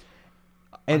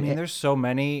 And, I mean, there's so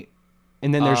many.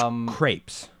 And then there's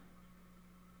crepes.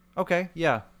 Okay,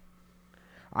 yeah.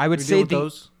 I would say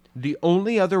the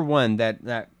only other one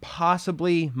that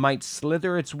possibly might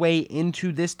slither its way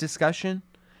into this discussion,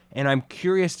 and I'm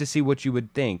curious to see what you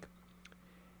would think.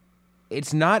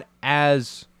 It's not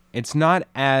as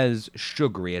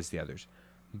sugary as the others,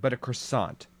 but a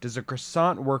croissant. Does a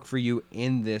croissant work for you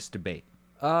in this debate?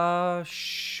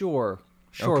 Sure.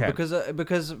 Sure, Okay. because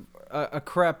a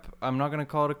crepe, I'm not gonna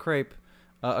call it a crepe.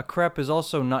 A crepe is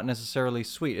also not necessarily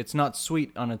sweet. It's not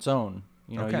sweet on its own.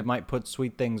 You know, Okay. you might put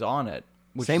sweet things on it,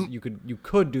 which Same- you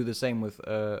could do the same with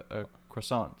a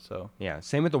croissant. So Yeah,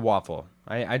 same with the waffle.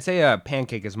 I'd say a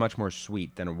pancake is much more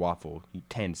sweet than a waffle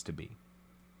tends to be.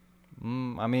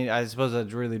 I mean, I suppose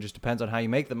it really just depends on how you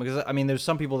make them. Because I mean, there's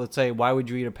some people that say, why would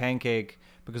you eat a pancake?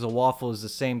 Because a waffle is the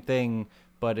same thing,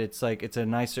 but it's like it's a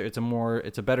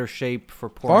better shape for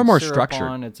pouring Far more syrup structured.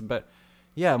 on.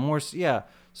 Yeah.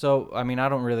 So I mean, I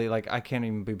don't really like. I can't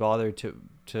even be bothered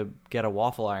to get a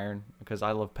waffle iron because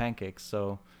I love pancakes.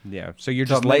 So Yeah, so you're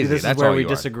so just maybe lazy. this That's is where all we you are.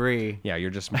 disagree. Yeah, you're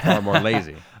just far more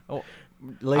lazy. Oh,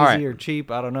 lazy right. or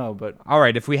cheap, I don't know, but All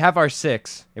right, if we have our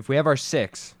six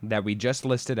that we just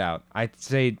listed out, I'd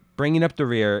say bringing up the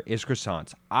rear is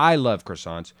croissants. I love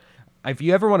croissants. If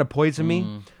you ever want to poison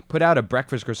me, put out a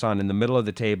breakfast croissant in the middle of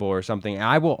the table or something, and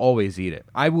I will always eat it.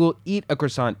 I will eat a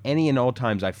croissant any and all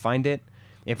times I find it.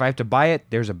 If I have to buy it,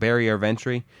 there's a barrier of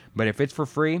entry. But if it's for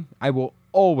free, I will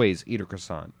always eat a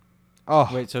croissant. Oh,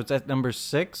 wait, so it's at number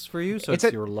 6 for you? So It's it's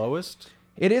at- your lowest?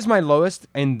 it is my lowest,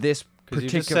 and this Because you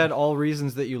particular. just said all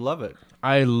reasons that you love it.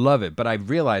 I love it, but I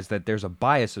realize that there's a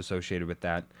bias associated with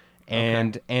that,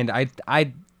 and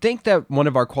I think that one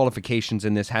of our qualifications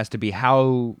in this has to be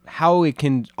how it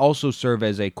can also serve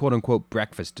as a quote unquote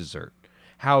breakfast dessert,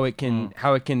 how it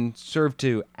can serve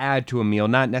to add to a meal,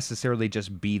 not necessarily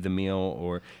just be the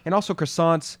meal, and also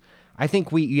croissants. I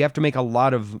think you have to make a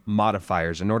lot of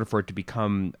modifiers in order for it to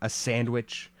become a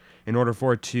sandwich, in order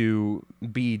for it to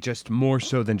be just more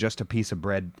so than just a piece of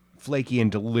bread, flaky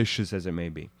and delicious as it may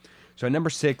be. So at number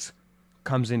 6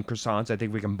 comes in croissants. I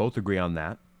think we can both agree on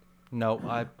that. No,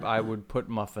 I would put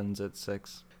muffins at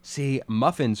 6. See,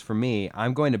 muffins for me,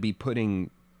 I'm going to be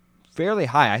putting fairly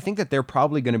high. I think that they're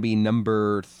probably going to be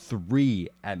number 3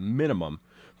 at minimum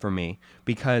for me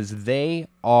because they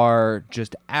are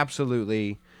just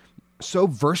absolutely so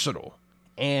versatile.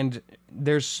 And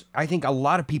I think a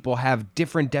lot of people have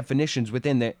different definitions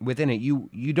within it.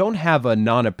 You don't have a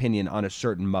non-opinion on a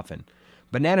certain muffin.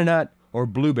 Banana nut or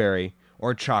blueberry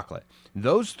or chocolate.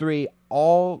 Those 3,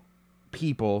 all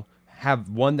people have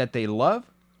one that they love,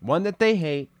 one that they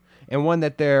hate, and one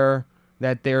that they're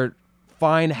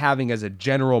fine having as a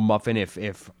general muffin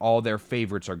if all their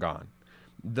favorites are gone.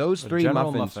 Those 3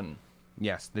 General muffins. muffin.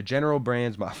 Yes, the General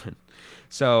Brand's muffin.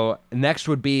 So next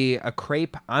would be a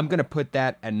crepe. I'm going to put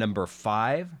that at number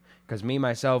 5 because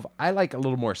myself, I like a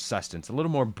little more sustenance, a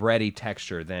little more bready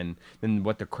texture than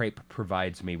what the crepe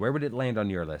provides me. Where would it land on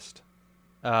your list?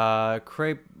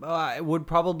 Crepe it would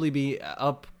probably be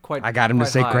up quite. I got him to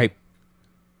quite say high. crepe.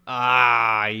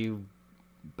 Ah, you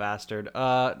bastard.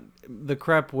 The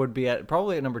crepe would be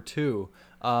probably at number 2.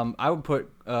 I would put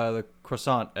the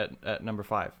croissant at number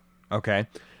 5. Okay.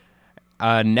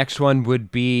 Next one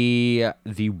would be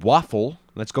the waffle.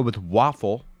 Let's go with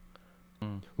waffle.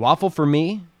 Waffle for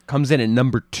me comes in at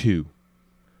number 2.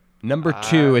 Number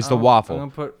 2 is the waffle.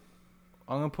 I'm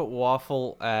gonna put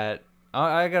waffle at.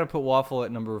 I gotta put waffle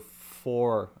at number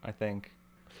 4. I think.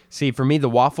 See, for me, the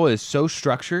waffle is so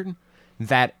structured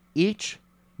that each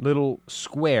little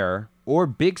square or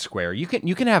big square, you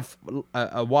can have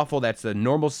a waffle that's the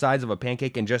normal size of a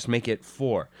pancake and just make it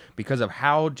 4 because of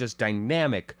how just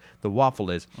dynamic the waffle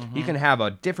is. You can have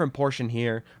a different portion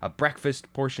here, a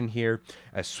breakfast portion here,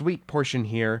 a sweet portion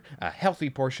here, a healthy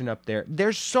portion up there.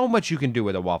 There's so much you can do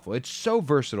with a waffle. It's so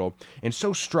versatile and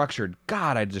so structured.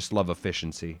 God, I just love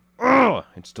efficiency. Ugh,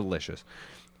 it's delicious.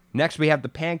 Next, we have the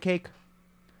pancake.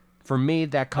 For me,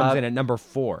 that comes in at number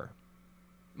 4.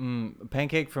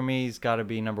 Pancake for me's got to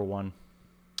be number 1.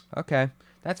 Okay,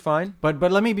 that's fine. But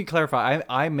let me be clarified.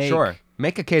 I make Sure,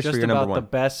 make a case just for your number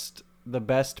about 1. the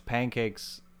best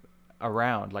pancakes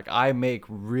around. Like I make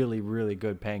really really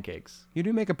good pancakes. You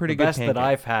do make a pretty The good best pancake. that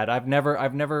I've had. I've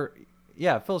never.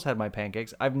 Yeah, Phil's had my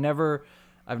pancakes. I've never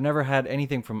had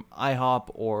anything from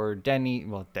IHOP or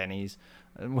Denny's.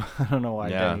 I don't know why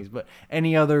Yeah. Denny's, but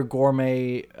any other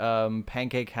gourmet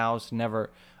pancake house. Never.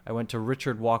 I went to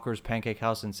Richard Walker's Pancake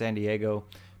House in San Diego.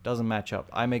 Doesn't match up.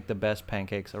 I make the best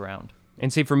pancakes around.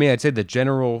 And see, for me, I'd say the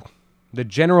general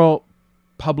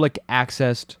public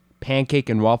accessed pancake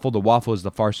and waffle. The waffle is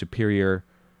the far superior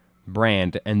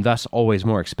brand and thus always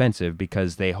more expensive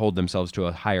because they hold themselves to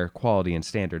a higher quality and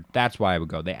standard. That's why I would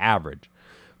go the average.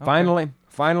 Okay.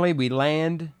 Finally, we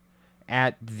land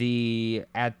at the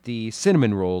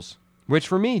cinnamon rolls, which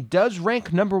for me does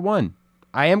rank number 1.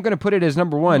 I am going to put it as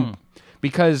number 1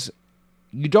 because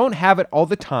you don't have it all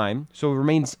the time, so it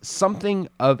remains something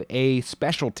of a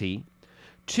specialty.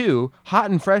 2,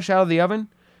 hot and fresh out of the oven,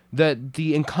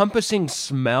 the encompassing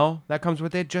smell that comes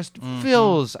with it just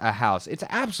fills a house. It's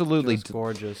absolutely Just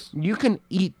gorgeous. You can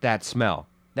eat that smell.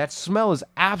 That smell is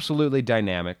absolutely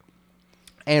dynamic.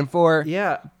 And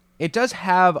Yeah. it does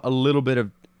have a little bit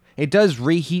of, it does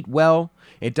reheat well.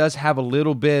 It does have a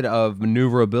little bit of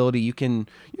maneuverability. You can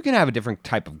have a different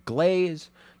type of glaze.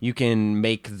 You can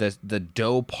make the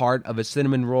dough part of a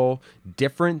cinnamon roll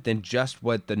different than just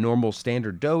what the normal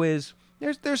standard dough is.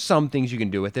 There's some things you can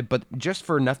do with it, but just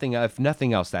for nothing, if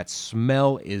nothing else, that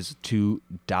smell is to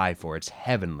die for. It's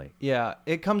heavenly. Yeah,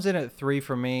 it comes in at 3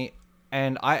 for me,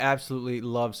 and I absolutely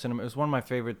love cinnamon. It was one of my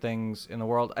favorite things in the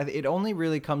world. It only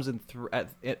really comes in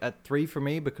at 3 for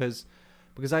me because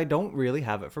I don't really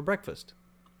have it for breakfast.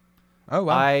 Oh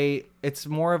wow! It's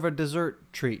more of a dessert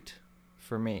treat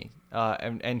for me,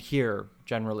 and here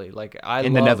generally, like The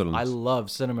Netherlands. I love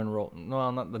cinnamon roll.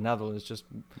 No, not the Netherlands, just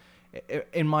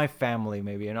in my family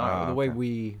maybe, the way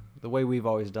okay. we've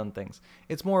always done things.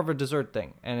 It's more of a dessert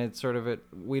thing, and it's sort of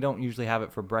we don't usually have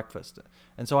it for breakfast,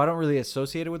 and so I don't really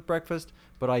associate it with breakfast,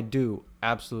 but I do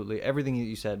absolutely everything that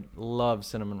you said. Love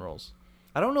cinnamon rolls.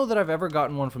 I don't know that I've ever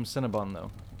gotten one from Cinnabon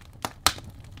though.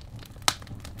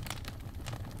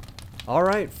 All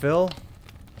right, Phil.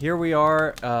 Here we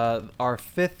are, our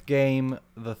 5th game,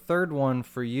 the 3rd one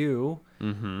for you.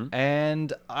 Mm-hmm.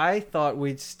 And I thought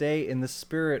we'd stay in the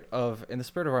spirit of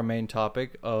our main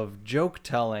topic of joke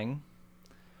telling.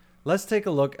 Let's take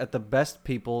a look at the best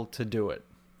people to do it.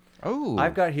 Oh,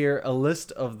 I've got here a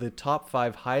list of the top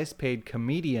 5 highest paid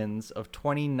comedians of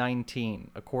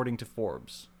 2019, according to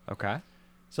Forbes. okay.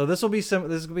 So this will be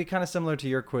kind of similar to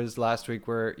your quiz last week,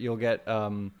 where you'll get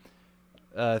 3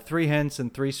 hints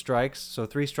and 3 strikes. So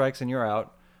 3 strikes and you're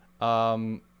out.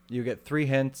 You get 3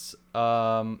 hints,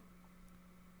 and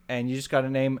you just got to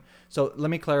name. So let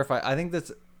me clarify. I think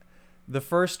that's the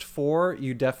first 4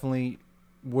 you definitely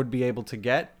would be able to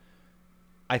get.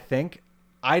 I think.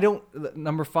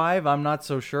 Number 5, I'm not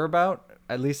so sure about,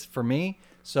 at least for me.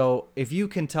 So if you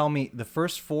can tell me the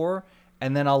first 4,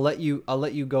 and then I'll let you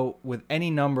go with any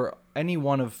number, any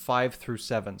one of 5 through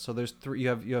 7. So there's 3.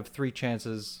 You have 3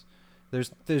 chances.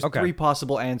 There's Okay. 3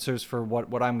 possible answers for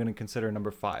what I'm going to consider number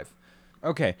 5.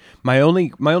 Okay. My only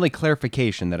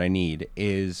clarification that I need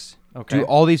is, Okay. do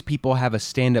all these people have a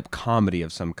stand-up comedy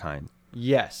of some kind?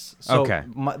 Yes. So Okay.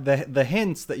 the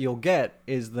hints that you'll get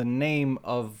is the name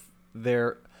of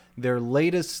their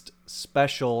latest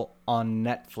special on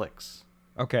Netflix.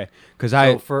 Okay. Because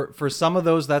So for some of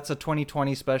those, that's a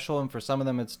 2020 special, and for some of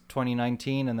them it's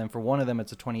 2019, and then for one of them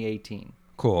it's a 2018.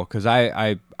 Cool, because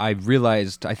I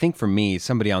realized, I think for me,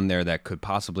 somebody on there that could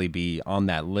possibly be on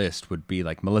that list would be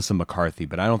like Melissa McCarthy,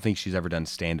 but I don't think she's ever done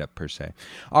stand-up per se.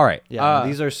 All right. Yeah,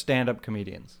 these are stand-up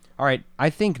comedians. All right. I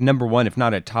think number 1, if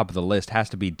not at top of the list, has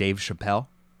to be Dave Chappelle.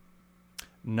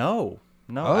 No,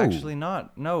 Oh. actually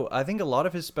not. No, I think a lot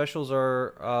of his specials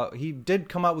are. He did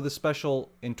come out with a special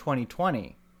in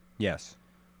 2020, Yes.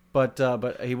 but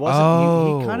he wasn't.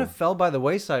 Oh. He kind of fell by the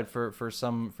wayside for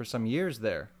some years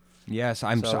there. Yes. So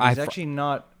he's actually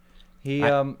not.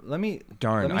 Let me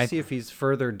see if he's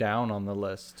further down on the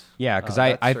list. Yeah, 'cause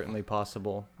that's I certainly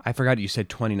possible. I forgot you said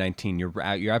 2019. You're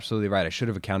absolutely right. I should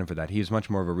have accounted for that. He is much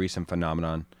more of a recent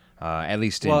phenomenon, at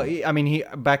least in... Well,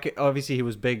 obviously he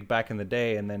was big back in the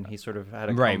day, and then he sort of had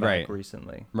a comeback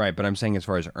recently. Right, but I'm saying as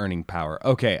far as earning power.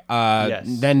 Okay,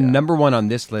 Yes, then yeah. number 1 on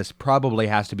this list probably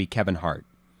has to be Kevin Hart.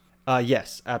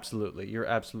 Yes, absolutely. You're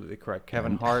absolutely correct.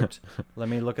 Kevin Hart. Let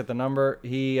me look at the number.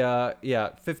 He,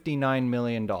 $59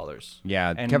 million.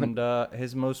 Yeah, and Kevin...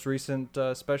 his most recent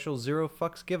special, Zero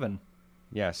Fucks Given.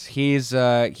 Yes, he's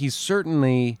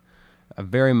certainly he's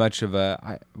very much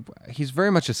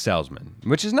a salesman,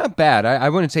 which is not bad. I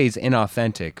wouldn't say he's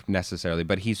inauthentic necessarily,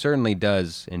 but he certainly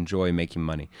does enjoy making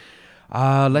money.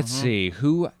 Let's see.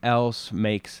 Who else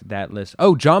makes that list?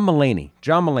 Oh, John Mulaney.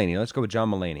 Let's go with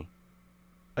John Mulaney.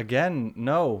 Again,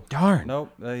 no. Darn.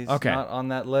 Nope, he's Okay. not on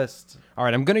that list. All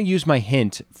right, I'm going to use my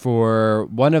hint for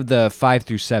one of the 5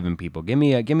 through 7 people. Give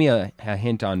me a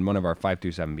hint on one of our 5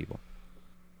 through 7 people.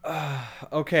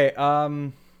 Okay,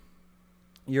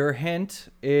 your hint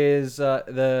is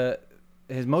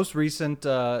his most recent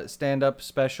stand-up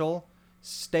special,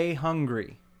 Stay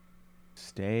Hungry.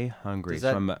 Stay hungry. Does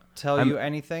that tell you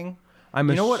anything? You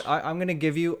know what? I'm gonna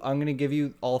give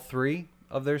you all 3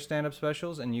 of their stand-up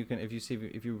specials, and you can if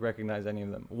you recognize any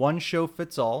of them. One Show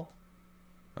Fits All.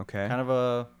 Okay. Kind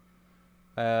of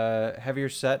a heavier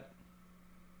set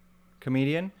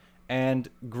comedian, and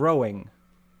Growing.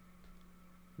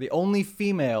 The only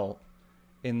female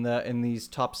in these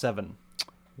top 7.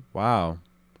 Wow.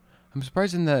 I'm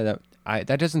surprised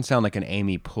that doesn't sound like an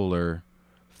Amy Poehler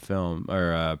film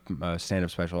or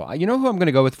stand-up special. You know who I'm going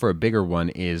to go with for a bigger one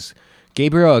is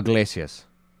Gabriel Iglesias.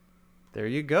 There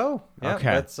you go. Yeah, Okay.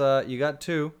 that's you got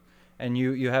two, and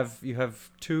you have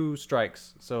 2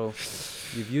 strikes. So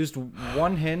you've used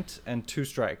 1 hint and 2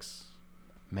 strikes.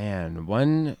 Man,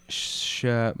 one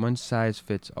size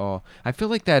fits all. I feel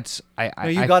like that's No,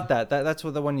 you got that. That's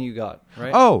what the one you got,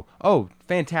 right? Oh,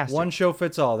 fantastic. One show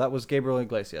fits all. That was Gabriel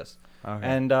Iglesias. Okay.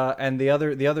 And the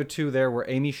other 2 there were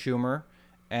Amy Schumer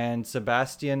and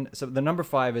Sebastian. So the number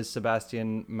 5 is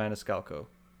Sebastian Maniscalco.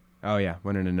 Oh yeah,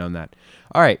 wouldn't have known that.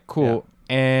 All right, cool.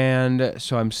 Yeah. And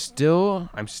so I'm still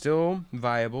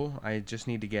viable. I just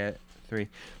need to get 3.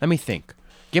 Let me think.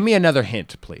 Give me another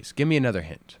hint, please. Give me another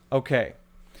hint. Okay.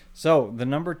 So the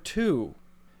number 2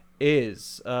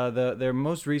 is their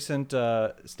most recent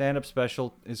stand-up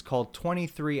special is called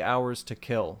 23 Hours to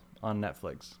Kill on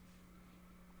Netflix.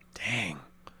 Dang.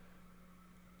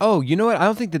 Oh, you know what? I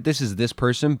don't think that this is this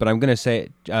person, but I'm gonna say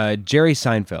Jerry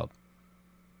Seinfeld.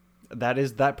 That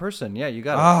is that person. Yeah, you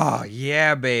got it. Oh,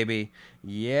 yeah, baby.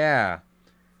 Yeah.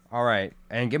 All right.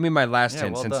 And give me my last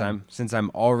hint well since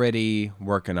I'm already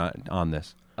working on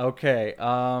this. Okay.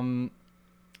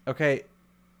 Okay.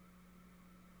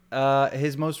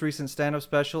 His most recent stand-up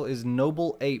special is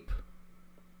Noble Ape.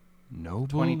 Noble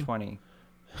 2020.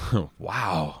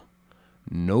 Wow.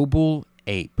 Noble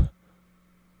Ape.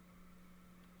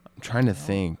 I'm trying to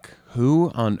think.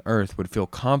 Who on earth would feel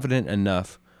confident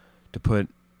enough to put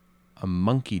a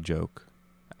monkey joke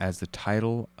as the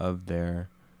title of their...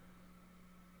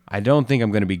 I don't think I'm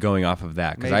going to be going off of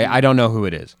that because I don't know who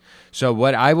it is. So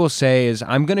what I will say is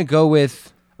I'm going to go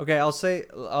with... Okay,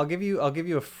 I'll give you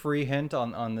a free hint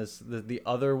on this the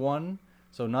other one.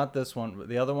 So not this one, but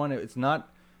the other one. It's not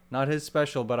his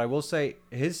special, but I will say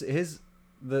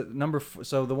the number.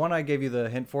 So the one I gave you the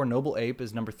hint for, Noble Ape,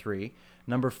 is number 3.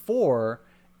 Number 4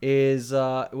 is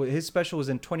his special was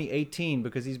in 2018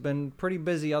 because he's been pretty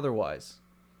busy otherwise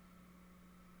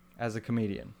as a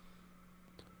comedian.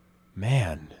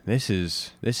 Man, this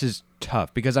is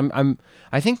tough because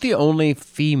I think the only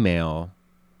female.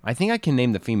 I think I can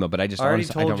name the female, but I just I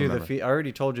don't remember. I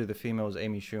already told you the female was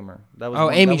Amy Schumer. That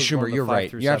was Amy that was Schumer. You're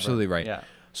right. You're absolutely right. Yeah.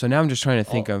 So now I'm just trying to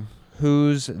think of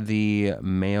who's the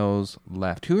males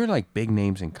left. Who are like big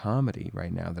names in comedy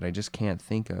right now that I just can't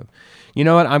think of. You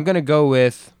know what? I'm gonna go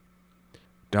with.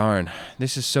 Darn,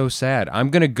 this is so sad.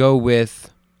 I'm gonna go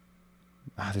with.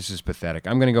 This is pathetic.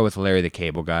 I'm gonna go with Larry the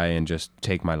Cable Guy and just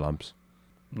take my lumps.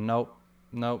 Nope.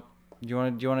 Do you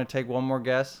want to take one more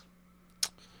guess?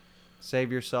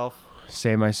 Save yourself.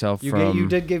 Save myself You from... you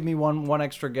did give me one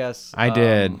extra guess. I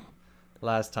did.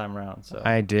 Last time round. So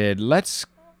I did. Let's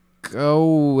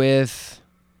go with...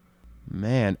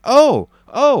 Man. Oh!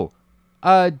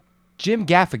 Jim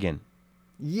Gaffigan.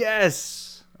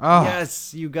 Yes! Oh.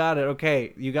 Yes, you got it.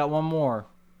 Okay, you got one more.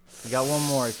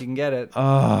 If you can get it,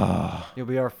 you'll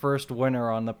be our first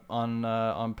winner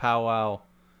on Powwow.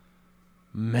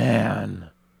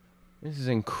 Man. This is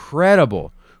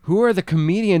incredible. Who are the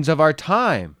comedians of our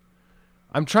time?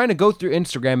 I'm trying to go through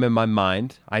Instagram in my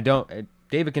mind.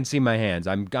 David can see my hands.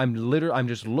 I'm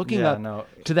just looking up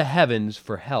to the heavens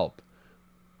for help.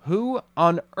 Who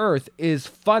on earth is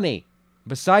funny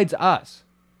besides us?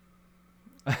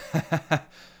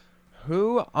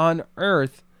 Who on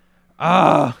earth?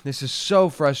 This is so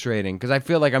frustrating because I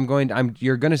feel like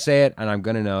you're going to say it and I'm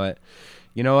going to know it.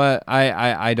 You know what?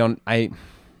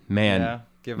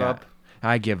 Give up.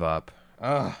 I give up.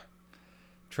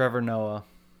 Trevor Noah.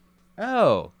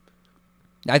 Oh.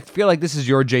 I feel like this is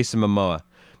your Jason Momoa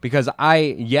because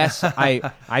I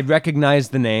recognize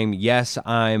the name. Yes,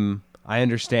 I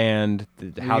understand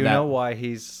how you that... know why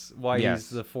he's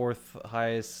the 4th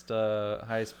highest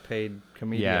paid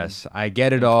comedian. Yes, I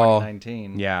get it all.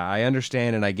 2019. Yeah, I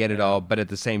understand and I get it all, but at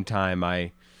the same time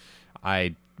I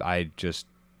wouldn't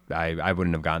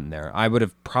have gotten there. I would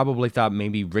have probably thought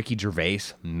maybe Ricky Gervais,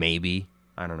 maybe.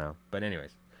 I don't know. But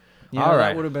anyways. Yeah, all right.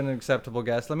 That would have been an acceptable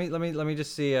guess. Let me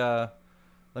just see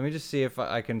if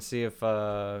I can see if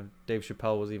Dave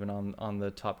Chappelle was even on the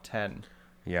top 10.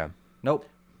 Yeah. Nope,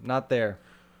 not there.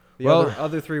 The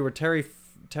other 3 were Terry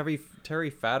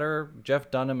Fatter,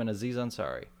 Jeff Dunham, and Aziz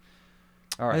Ansari.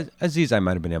 All right. Aziz I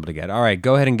might have been able to get. All right,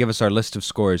 go ahead and give us our list of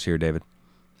scores here, David.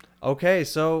 Okay,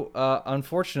 so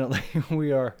unfortunately,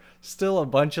 we are still a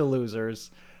bunch of losers.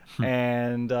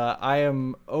 And I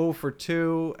am 0 for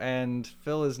 2, and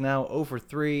Phil is now 0 for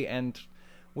 3, and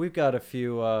we've got a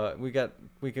few. We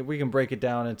can break it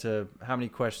down into how many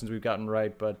questions we've gotten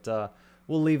right, but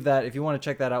we'll leave that. If you want to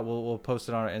check that out, we'll post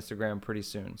it on our Instagram pretty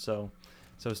soon. So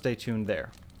stay tuned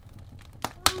there.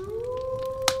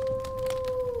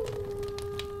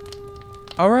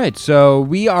 All right, so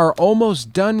we are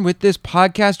almost done with this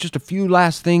podcast. Just a few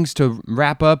last things to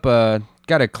wrap up.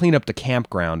 Got to clean up the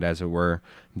campground, as it were,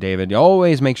 David. You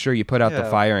always make sure you put out the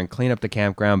fire and clean up the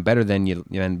campground better than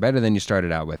you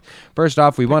started out with. First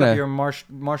off, we want to your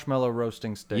marshmallow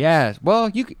roasting sticks. Yeah, well,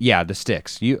 the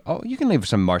sticks. You can leave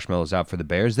some marshmallows out for the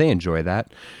bears. They enjoy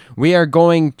that. We are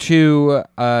going to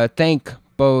thank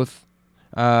both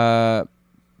Tara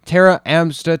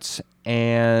Amstutz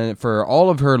and for all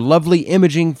of her lovely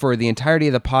imaging for the entirety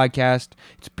of the podcast.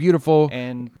 It's beautiful.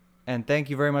 And thank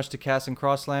you very much to Cass and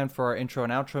Crossland for our intro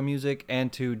and outro music,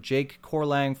 and to Jake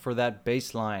Corlang for that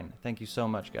bass line. Thank you so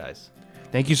much, guys.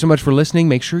 Thank you so much for listening.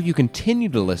 Make sure you continue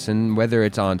to listen, whether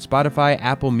it's on Spotify,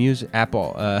 Apple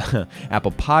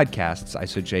Podcasts. I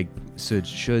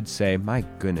should say. My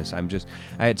goodness,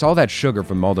 it's all that sugar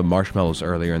from all the marshmallows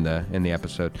earlier in the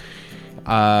episode.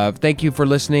 Thank you for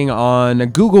listening on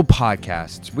Google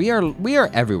Podcasts. We are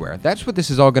everywhere. That's what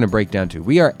this is all going to break down to.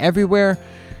 We are everywhere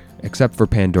except for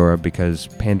Pandora, because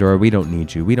Pandora, we don't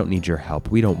need you. We don't need your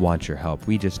help. We don't want your help.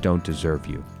 We just don't deserve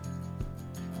you.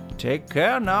 Take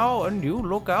care now, and you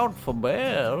look out for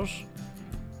bears.